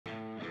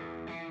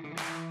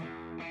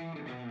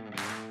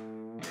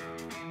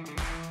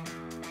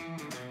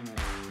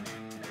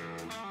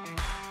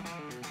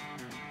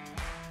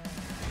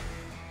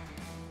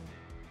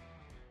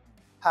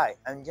Hi,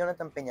 I'm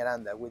Jonathan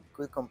Peñaranda with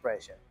Good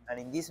Compression, and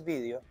in this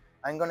video,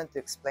 I'm going to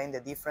explain the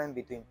difference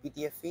between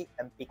PTFE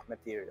and PEEK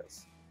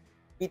materials.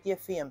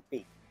 PTFE and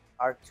PEEK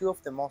are two of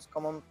the most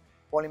common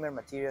polymer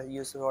materials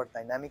used for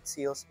dynamic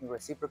seals in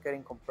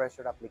reciprocating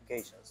compressor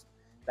applications,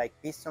 like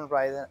piston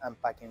rider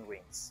and packing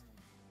rings.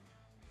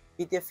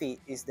 PTFE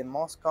is the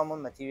most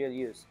common material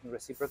used in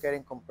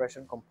reciprocating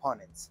compression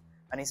components,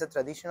 and is a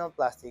traditional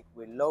plastic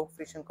with low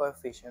friction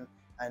coefficient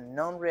and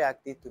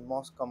non-reactive to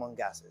most common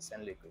gases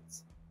and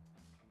liquids.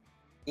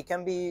 It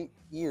can be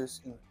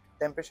used in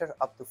temperatures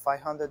up to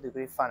 500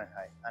 degrees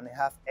Fahrenheit and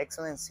have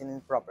excellent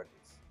sealing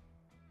properties.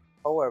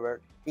 However,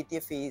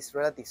 PTFE is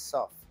relatively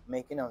soft,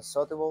 making it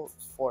unsuitable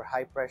for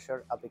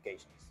high-pressure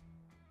applications.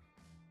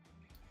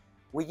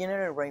 We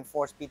generally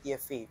reinforce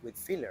PTFE with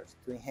fillers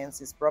to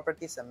enhance its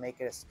properties and make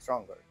it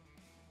stronger.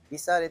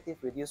 These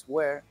additives reduce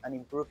wear and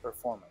improve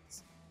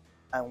performance,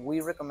 and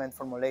we recommend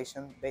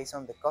formulation based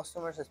on the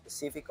customer's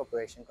specific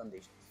operation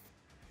conditions.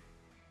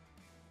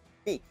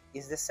 PEEK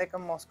is the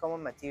second most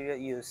common material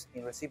used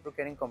in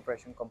reciprocating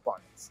compression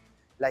components.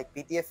 Like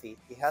PTFE,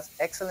 it has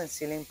excellent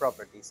sealing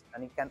properties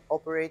and it can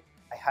operate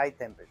at high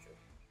temperature.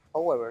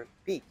 However,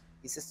 PEEK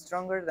is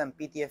stronger than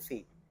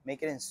PTFE,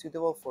 making it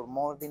suitable for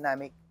more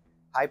dynamic,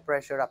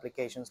 high-pressure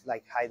applications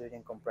like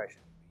hydrogen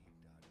compression.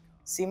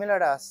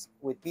 Similar as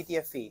with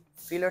PTFE,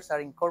 fillers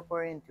are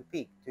incorporated into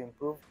PEEK to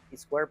improve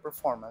its wear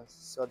performance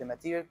so the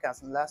material can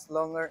last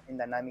longer in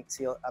dynamic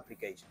seal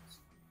applications.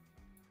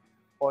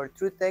 Our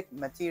TrueTech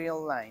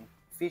material line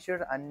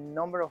features a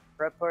number of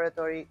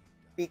preparatory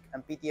PEEK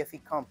and PTFE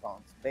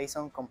compounds based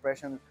on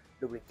compression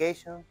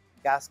lubrication,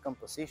 gas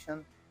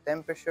composition,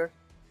 temperature,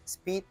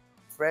 speed,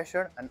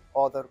 pressure, and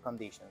other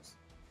conditions.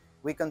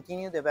 We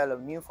continue to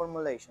develop new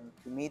formulations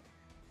to meet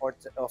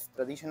of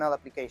traditional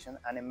application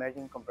and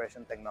emerging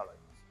compression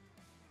technologies.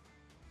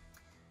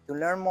 To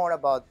learn more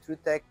about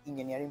TrueTech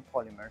engineering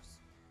polymers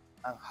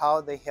and how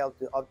they help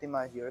to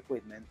optimize your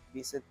equipment,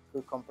 visit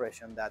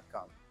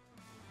goodcompression.com.